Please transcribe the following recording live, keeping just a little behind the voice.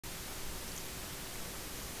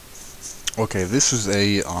Okay, this is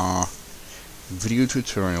a video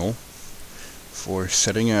tutorial for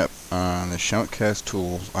setting up the SHOUTcast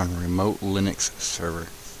tools on a remote Linux server.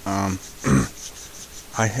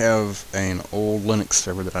 I have an old Linux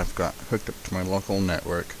server that I've got hooked up to my local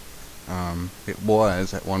network. It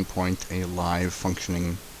was at one point a live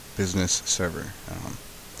functioning business server,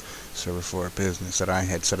 server for a business that I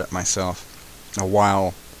had set up myself a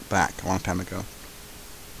while back, a long time ago.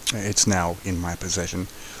 It's now in my possession.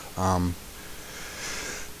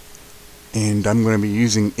 And I'm going to be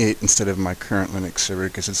using it instead of my current Linux server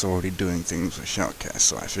because it's already doing things with SHOUTcast.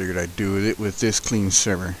 So I figured I'd do it with this clean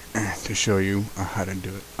server to show you how to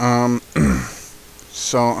do it.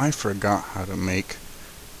 So I forgot how to make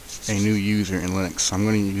a new user in Linux. So I'm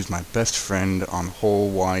going to use my best friend on the whole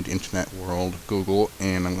wide internet world, Google,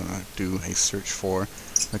 and I'm going to do a search for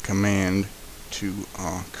the command to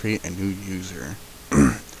create a new user.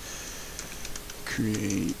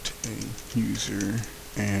 Create a user.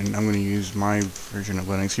 And I'm going to use my version of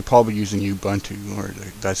Linux. You're probably using Ubuntu, or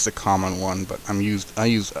that's the common one. But I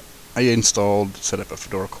installed, set up a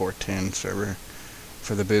Fedora Core 10 server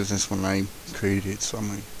for the business when I created it. So I'm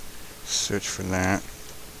going to search for that.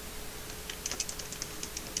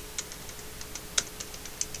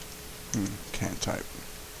 Can't type.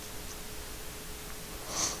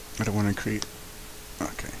 I don't want to create.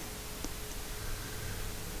 Okay.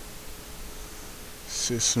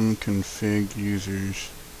 System config users.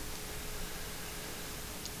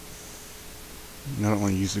 I don't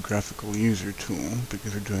want to use the graphical user tool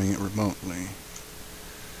because we're doing it remotely.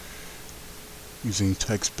 Using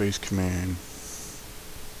text-based command.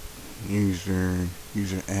 User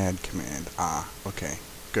add command. Okay,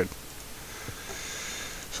 good.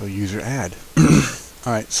 So user add.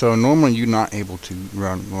 Alright, so normally you're not able to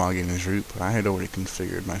run login as root, but I had already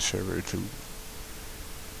configured my server to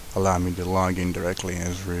allow me to log in directly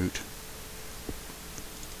as root.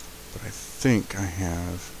 But I think I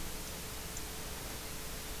have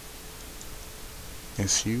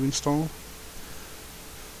SU installed.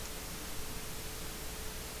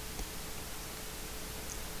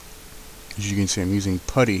 As you can see, I'm using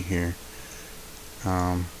PuTTY here.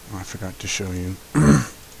 I forgot to show you.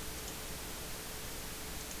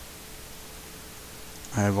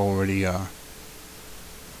 I have already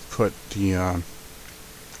put the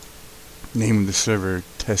name of the server,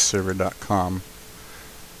 testserver.com,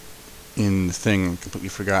 in the thing. I completely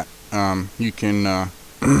forgot. You can,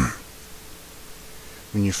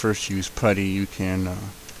 when you first use PuTTY, you can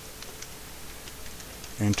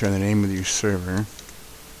enter the name of your server,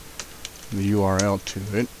 the URL to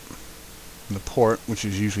it, the port, which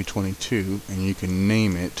is usually 22, and you can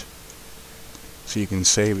name it so you can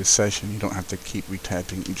save a session. You don't have to keep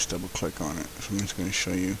retyping, you just double click on it. So I'm just going to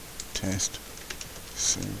show you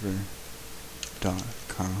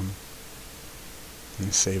testserver.com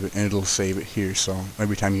and save it, and it'll save it here. So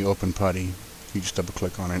every time you open PuTTY, you just double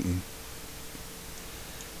click on it and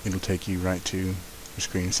it'll take you right to your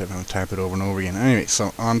screen instead of having to type it over and over again. Anyway,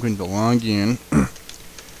 so I'm going to log in.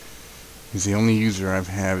 He's the only user I've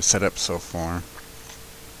had set up so far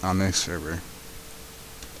on this server.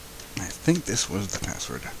 I think this was the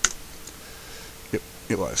password. Yep,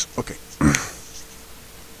 it was. Okay.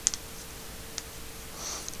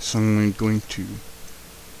 So I'm going to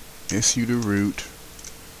SU to root.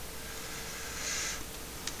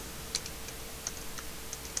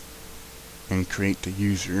 And create the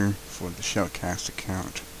user for the SHOUTcast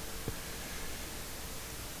account.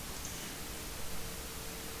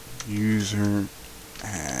 User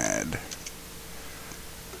add.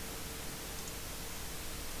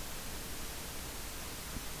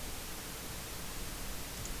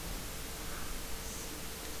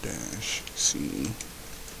 -C.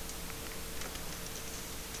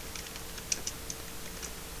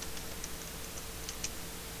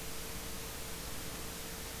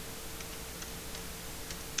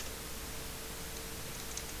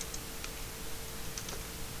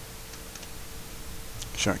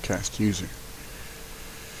 SHOUTcast user.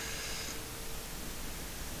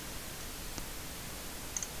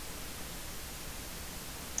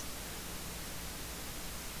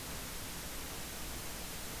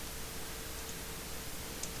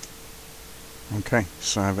 Okay,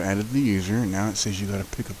 so I've added the user, and now it says you gotta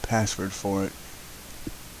pick a password for it.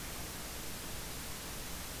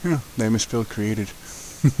 Yeah, they misspelled created.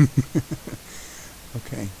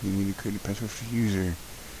 Okay, you need to create a password for user.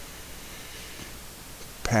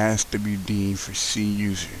 Pass WD for C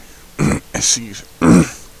user. SC user.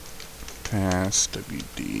 Pass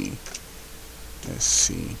WD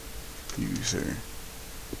SC user.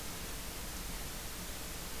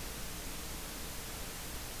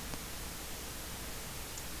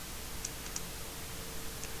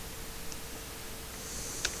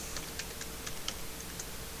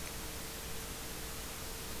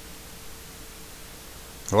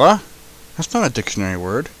 What? That's not a dictionary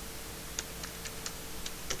word.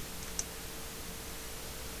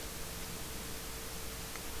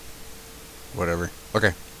 Whatever.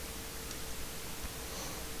 Okay.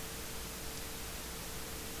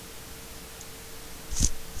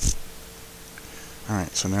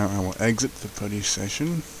 Alright, so now I will exit the PuTTY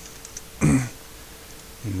session and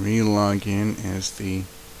re-log in as the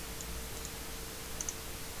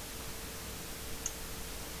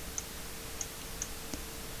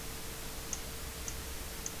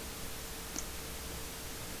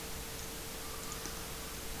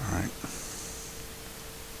alright.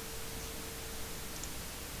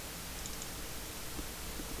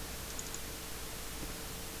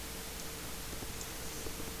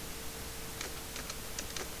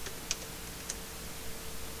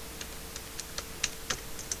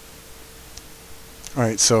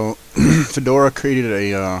 Alright, so Fedora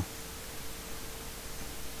created a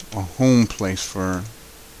home place for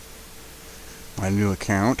my new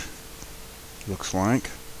account, looks like.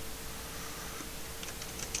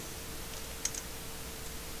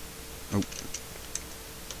 Oh.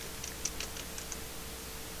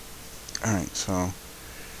 Alright, so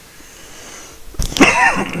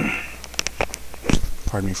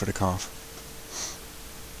pardon me for the cough.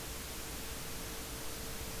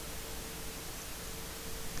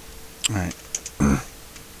 Alright.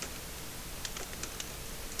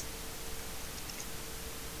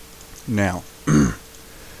 Now,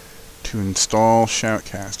 to install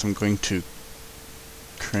SHOUTcast, I'm going to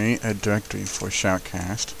create a directory for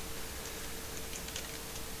SHOUTcast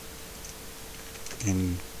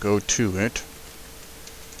and go to it.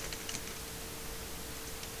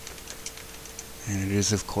 And it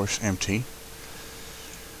is, of course, empty.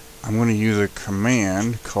 I'm going to use a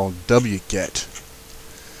command called wget.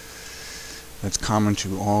 That's common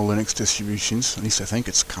to all Linux distributions. At least I think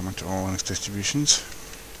it's common to all Linux distributions.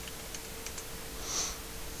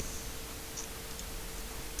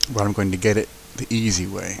 But I'm going to get it the easy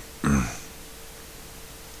way.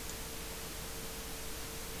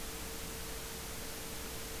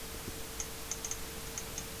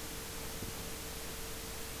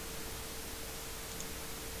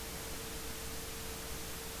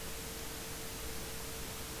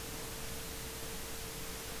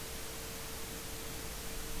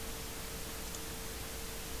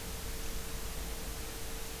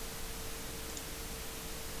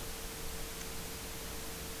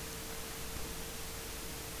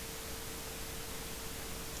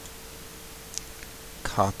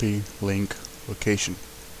 Copy link location.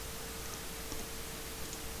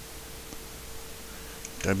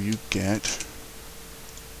 wget,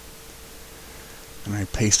 and I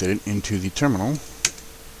pasted it into the terminal,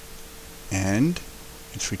 and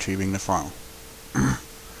it's retrieving the file.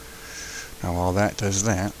 Now while that does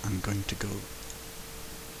that, I'm going to go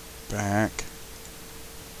back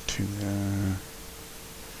to the...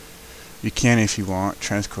 You can, if you want,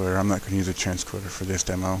 transcoder. I'm not going to use a transcoder for this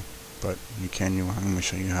demo, but you can. I'm going to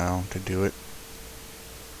show you how to do it.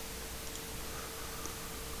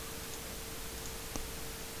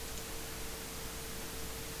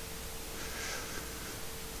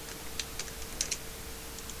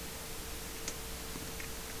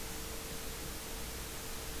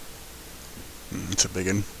 It's a big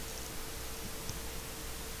one.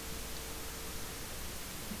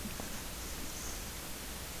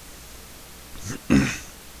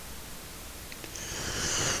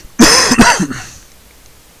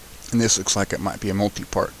 And this looks like it might be a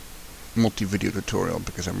multi-video tutorial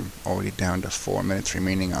because I'm already down to 4 minutes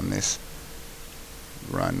remaining on this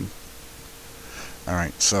run.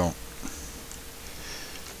 Alright, so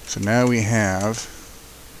now we have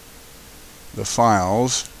the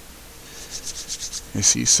files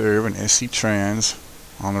scserv and sctrans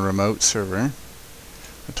on the remote server,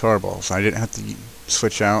 the tarballs. I didn't have to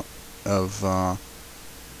switch out of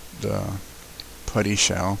the PuTTY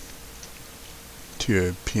shell to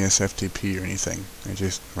a PSFTP or anything. It's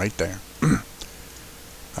just right there.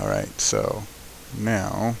 Alright, so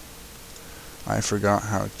now I forgot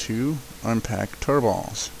how to unpack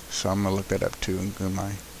tarballs. So I'm going to look that up too and go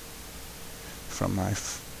from my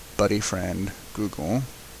buddy friend Google,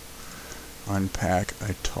 unpack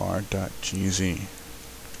a tar.gz.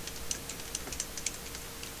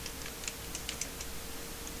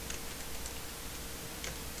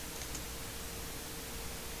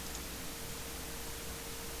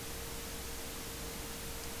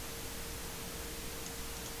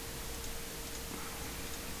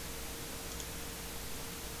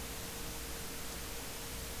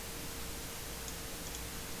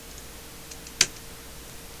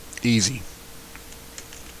 Easy.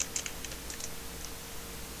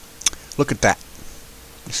 Look at that.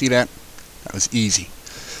 You see that? That was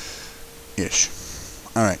easy-ish.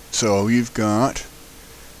 Alright, so we've got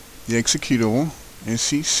the executable,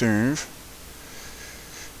 scserve,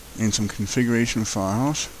 and some configuration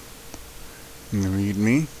files, and the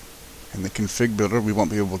README, and the config builder. We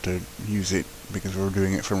won't be able to use it because we're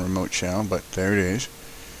doing it from remote shell, but there it is.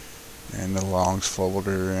 And the logs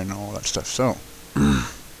folder and all that stuff. So,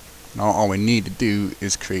 now all we need to do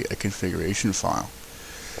is create a configuration file.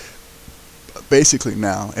 But basically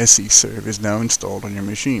now, SHOUTcast is now installed on your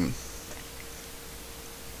machine.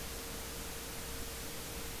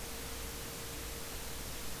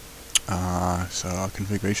 So our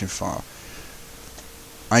configuration file.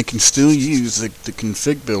 I can still use the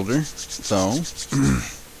config builder, though.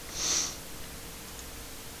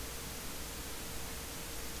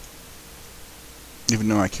 Even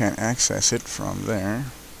though I can't access it from there,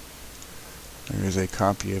 there is a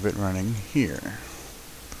copy of it running here.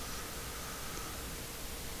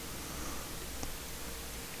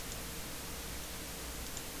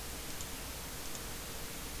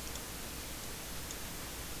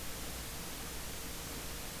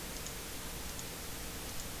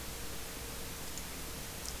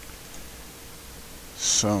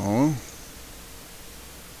 So,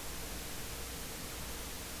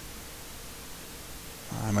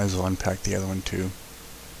 I might as well unpack the other one too.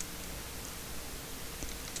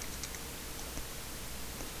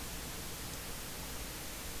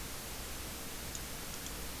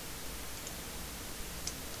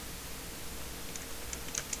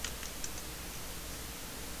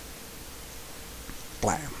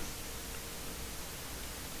 Blam.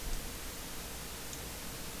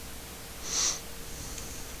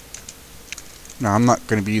 Now I'm not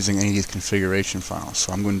going to be using any of these configuration files,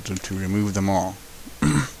 so I'm going to remove them all.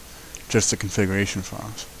 Just the configuration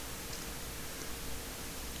files.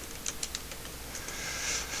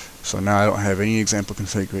 So now I don't have any example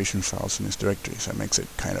configuration files in this directory, so that makes it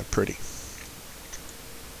kind of pretty.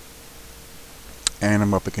 And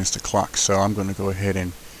I'm up against the clock, so I'm going to go ahead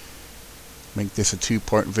and make this a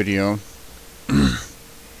 2-part video,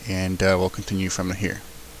 and we'll continue from here.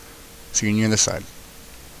 See you on the other side.